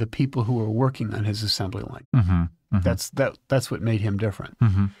purchasable by the people who were working on his assembly line. That's what made him different.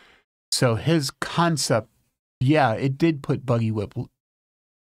 So his concept, it did put buggy whip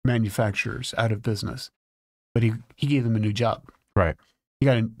manufacturers out of business, but he gave them a new job. Right.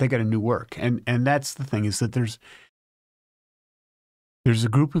 They got a new work, and that's the thing, is that there's a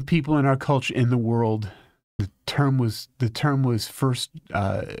group of people in our culture, in the world. The term was first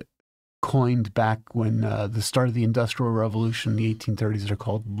coined back when the start of the Industrial Revolution in the 1830s. They're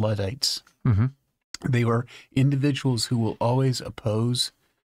called Luddites. They were individuals who will always oppose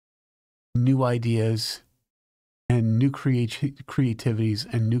new ideas and new creativities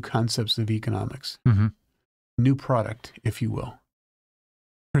and new concepts of economics. New product, if you will.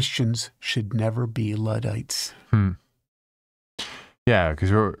 Christians should never be Luddites. Yeah,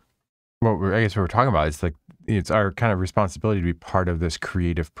 because what we're talking about is like, it's our kind of responsibility to be part of this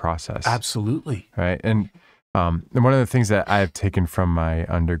creative process. Absolutely. Right. And one of the things that I've taken from my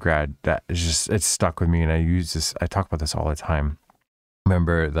undergrad that is just, it's stuck with me, and I talk about this all the time.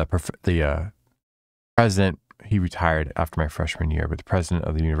 Remember the president, he retired after my freshman year, but the president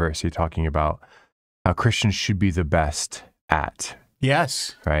of the university talking about how Christians should be the best at.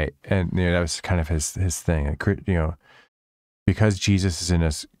 Yes. Right. And that was kind of his thing. Because Jesus is in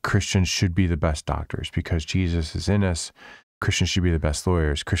us, Christians should be the best doctors. Because Jesus is in us, Christians should be the best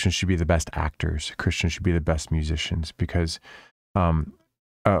lawyers. Christians should be the best actors. Christians should be the best musicians. Because of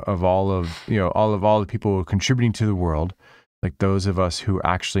all the people contributing to the world, like those of us who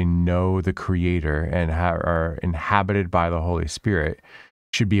actually know the Creator and are inhabited by the Holy Spirit,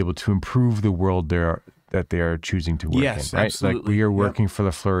 should be able to improve the world that they are choosing to work in. Right? Absolutely. Like we are working for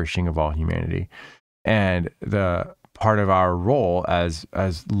the flourishing of all humanity, and the part of our role as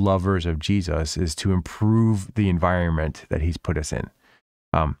lovers of Jesus is to improve the environment that he's put us in,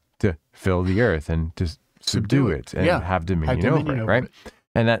 to fill the earth and to subdue it and have dominion over it, right?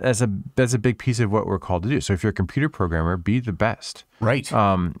 And that's a big piece of what we're called to do. So if you're a computer programmer, be the best. Right.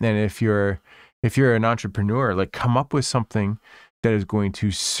 And if you're an entrepreneur, like come up with something that is going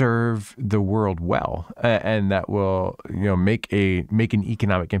to serve the world well, and that will, make an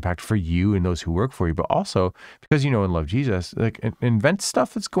economic impact for you and those who work for you, but also because you know and love Jesus, like invent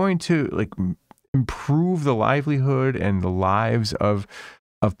stuff that's going to like improve the livelihood and the lives of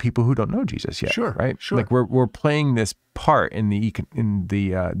people who don't know Jesus yet. Sure, right? sure. Like we're playing this part in the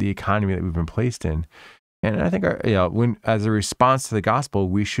economy that we've been placed in. And I think when as a response to the gospel,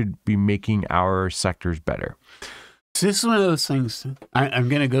 we should be making our sectors better. So this is one of those things. I'm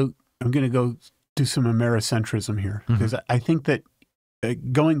gonna go do some Americentrism here, because I think that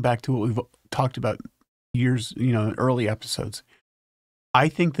going back to what we've talked about years, in early episodes, I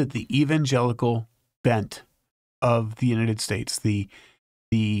think that the evangelical bent of the United States, the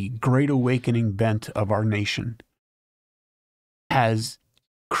Great Awakening bent of our nation, has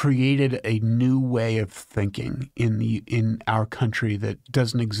created a new way of thinking in our country that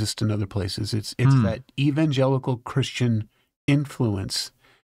doesn't exist in other places. It's that evangelical Christian influence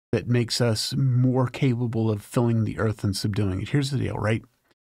that makes us more capable of filling the earth and subduing it. Here's the deal, right?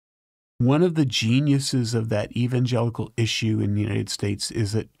 One of the geniuses of that evangelical issue in the United States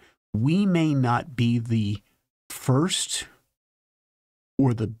is that we may not be the first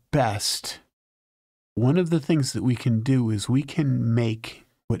or the best. One of the things that we can do is we can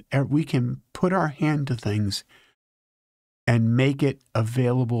put our hand to things and make it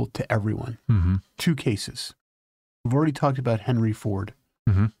available to everyone. Mm-hmm. Two cases. We've already talked about Henry Ford,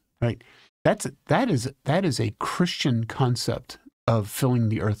 right? That is a Christian concept of filling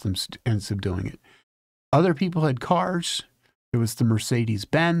the earth and subduing it. Other people had cars. There was the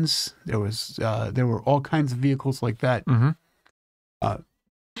Mercedes-Benz. There were all kinds of vehicles like that.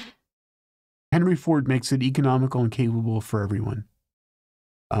 Henry Ford makes it economical and capable for everyone.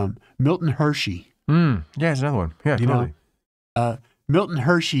 Milton Hershey. Yeah, it's another one. Yeah, totally. Milton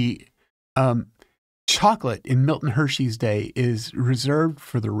Hershey, chocolate in Milton Hershey's day is reserved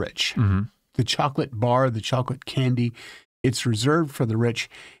for the rich. Mm-hmm. The chocolate bar, the chocolate candy, it's reserved for the rich.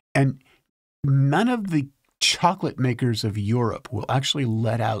 And none of the chocolate makers of Europe will actually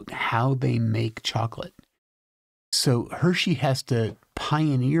let out how they make chocolate. So Hershey has to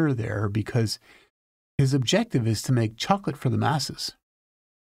pioneer there because his objective is to make chocolate for the masses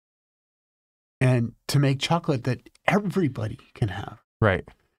and to make chocolate that everybody can have. Right.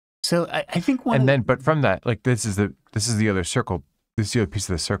 So I think but from that, like this is the other circle. This is the other piece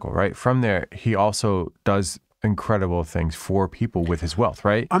of the circle, right? From there, he also does incredible things for people with his wealth,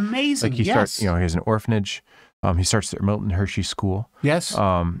 right? Amazing. Like he starts, he has an orphanage. He starts the Milton Hershey School. Yes.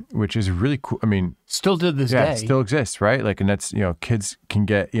 Which is really cool. I mean, still to this day. It still exists, right? Like, and that's, kids can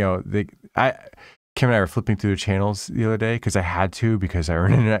get, Kim and I were flipping through the channels the other day because I had to, because our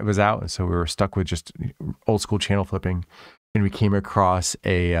internet was out. And so we were stuck with just old school channel flipping. And we came across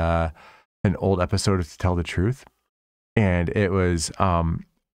an old episode of To Tell the Truth. And it was,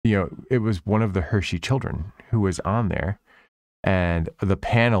 it was one of the Hershey children who was on there. And the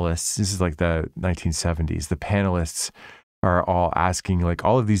panelists, this is like the 1970s, the panelists are all asking like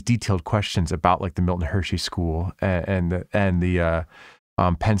all of these detailed questions about like the Milton Hershey School, and the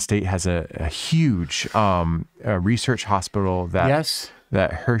Penn State has a huge research hospital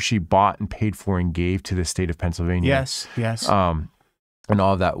that Hershey bought and paid for and gave to the state of Pennsylvania. Yes. And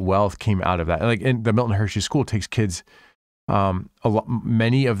all of that wealth came out of that. Like, and the Milton Hershey School takes kids.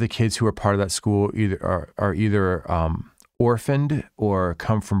 Many of the kids who are part of that school are either orphaned or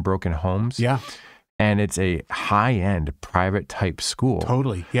come from broken homes. Yeah. And it's a high-end private type school.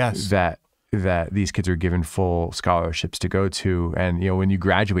 Totally. Yes. That these kids are given full scholarships to go to. And, when you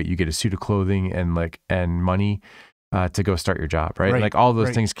graduate, you get a suit of clothing and money to go start your job. Right. Like all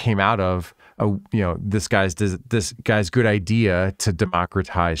those things came out of, this guy's good idea to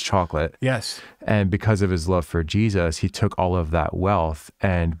democratize chocolate. Yes. And because of his love for Jesus, he took all of that wealth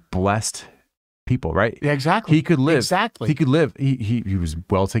and blessed people, right? Yeah, exactly. He could live. Exactly. He could live. He was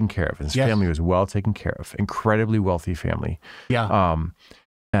well taken care of. His family was well taken care of. Incredibly wealthy family. Yeah.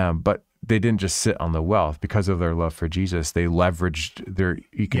 But they didn't just sit on the wealth. Because of their love for Jesus, they leveraged their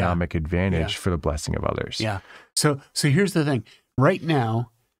economic advantage for the blessing of others. Yeah. So here's the thing. Right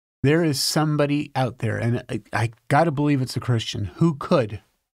now, there is somebody out there, and I got to believe it's a Christian, who could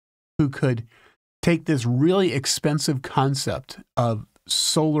take this really expensive concept of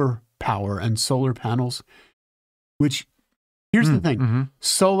solar power and solar panels, which, here's the thing,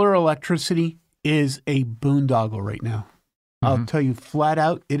 solar electricity is a boondoggle right now. I'll tell you flat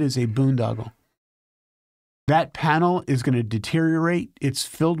out, it is a boondoggle. That panel is going to deteriorate. It's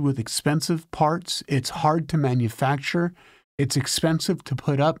filled with expensive parts. It's hard to manufacture. It's expensive to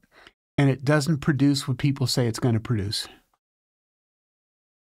put up, and it doesn't produce what people say it's going to produce.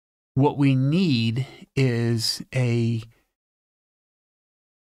 What we need is a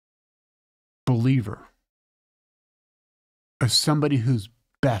believer, or somebody who's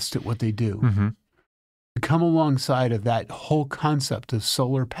best at what they do, to come alongside of that whole concept of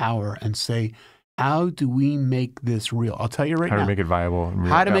solar power and say, how do we make this real? I'll tell you right now. How to make it viable.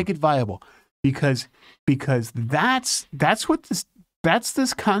 How to make it viable. Because that's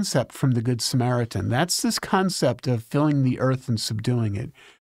this concept from the Good Samaritan. That's this concept of filling the earth and subduing it.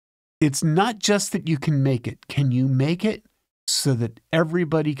 It's not just that you can make it. Can you make it so that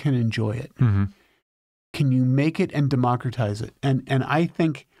everybody can enjoy it? Can you make it and democratize it? And I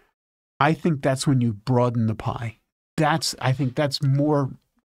think that's when you broaden the pie. I think that's more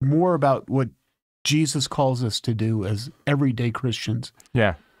about what Jesus calls us to do as everyday Christians.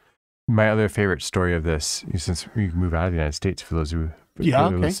 Yeah. My other favorite story of this, since we move out of the United States, for those who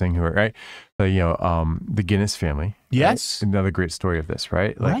are listening who are, right? The Guinness family. Yes. Right? Another great story of this,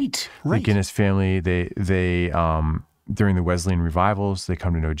 right? Right. The Guinness family, they during the Wesleyan revivals, they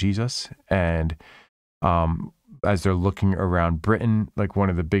come to know Jesus. And as they're looking around Britain, like one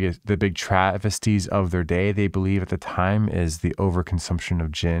of the big travesties of their day, they believe at the time, is the overconsumption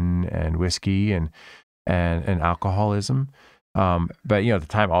of gin and whiskey and alcoholism. But at the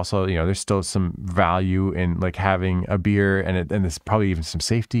time also, there's still some value in like having a beer, and there's probably even some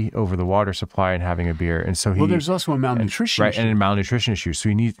safety over the water supply and having a beer. And so there's also a malnutrition issue. And a malnutrition issue. So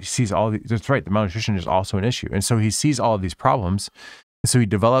he sees all these. That's right. The malnutrition is also an issue, and so he sees all of these problems. So he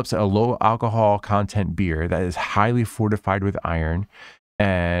develops a low alcohol content beer that is highly fortified with iron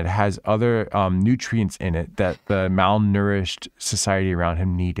and has other nutrients in it that the malnourished society around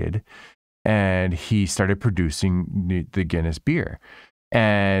him needed. And he started producing the Guinness beer.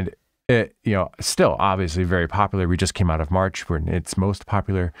 And it, still obviously very popular. We just came out of March when it's most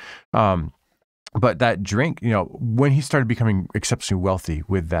popular. But that drink, when he started becoming exceptionally wealthy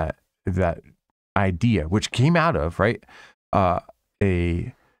with that idea, which came out of, right, a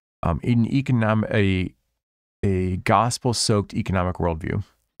gospel-soaked economic worldview.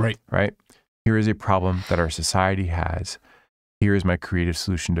 Right. Here is a problem that our society has. Here is my creative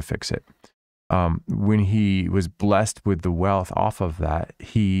solution to fix it. When he was blessed with the wealth off of that,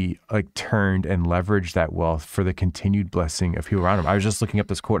 he turned and leveraged that wealth for the continued blessing of people around him. I was just looking up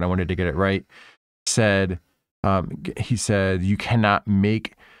this quote and I wanted to get it right. He said, "You cannot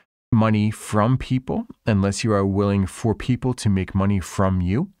make money from people unless you are willing for people to make money from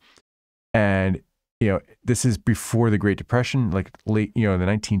you." And, this is before the Great Depression, like late, the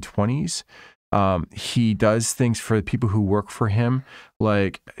 1920s. He does things for the people who work for him.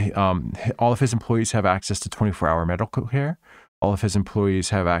 Like all of his employees have access to 24-hour medical care. All of his employees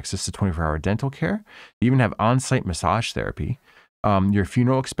have access to 24-hour dental care. They even have on-site massage therapy. Your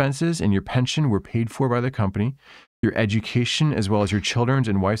funeral expenses and your pension were paid for by the company. Your education, as well as your children's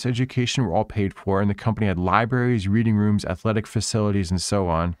and wife's education, were all paid for. And the company had libraries, reading rooms, athletic facilities, and so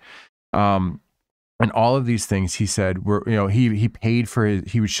on. And all of these things, he said, were, he paid for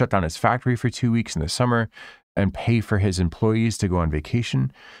he would shut down his factory for 2 weeks in the summer and pay for his employees to go on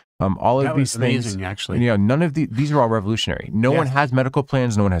vacation. All of these things, amazing, actually. None of these are all revolutionary. No one has medical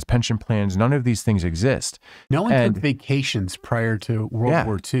plans. No one has pension plans. None of these things exist. No one took vacations prior to World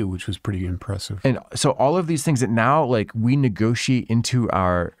War II, which was pretty impressive. And so all of these things that now we negotiate into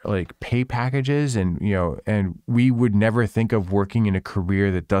our pay packages, and and we would never think of working in a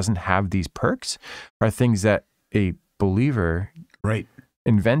career that doesn't have these perks, are things that a believer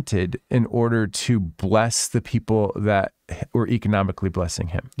invented in order to bless the people that were economically blessing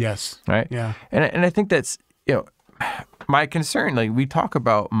him. Yes. Right? Yeah. And I think that's, my concern. We talk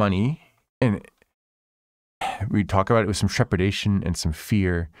about money, and we talk about it with some trepidation and some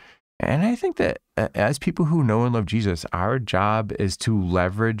fear. And I think that as people who know and love Jesus, our job is to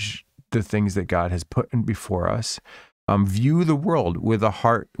leverage the things that God has put in before us, view the world with the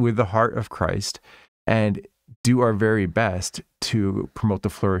heart of Christ, and do our very best to promote the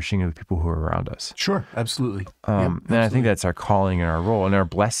flourishing of the people who are around us. Sure, absolutely. And I think that's our calling and our role and our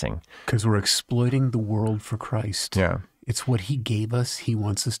blessing. Because we're exploiting the world for Christ. Yeah. It's what he gave us. He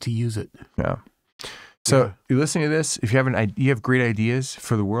wants us to use it. Yeah. So you're listening to this, if you have great ideas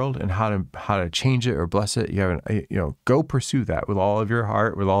for the world and how to change it or bless it, go pursue that with all of your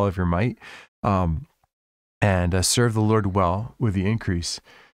heart, with all of your might, and serve the Lord well with the increase.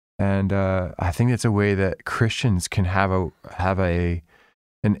 And I think that's a way that Christians can have an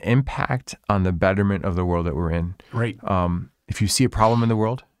impact on the betterment of the world that we're in. Right. If you see a problem in the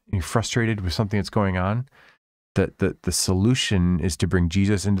world and you're frustrated with something that's going on, the solution is to bring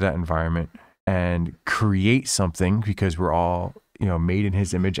Jesus into that environment and create something, because we're all, made in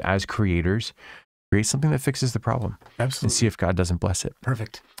his image as creators. Create something that fixes the problem. Absolutely. And see if God doesn't bless it.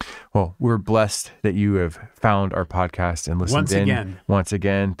 Perfect. Well, we're blessed that you have found our podcast and listened once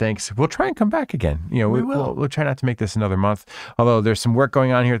again. Thanks. We'll try and come back again. We'll try not to make this another month, although there's some work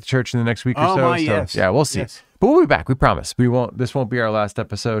going on here at the church in the next week or so. Yes. Yeah, we'll see. Yes. But we'll be back. We promise. This won't be our last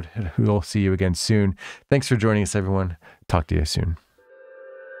episode. We'll see you again soon. Thanks for joining us, everyone. Talk to you soon.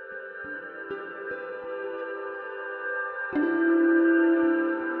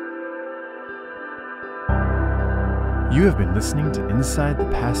 You have been listening to Inside the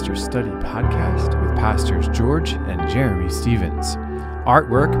Pastor Study podcast with Pastors George and Jeremy Stevens.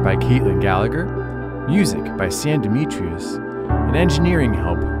 Artwork by Caitlin Gallagher, music by Sam Demetrius, and engineering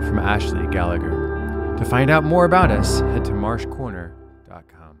help from Ashley Gallagher. To find out more about us, head to marshcorner.com.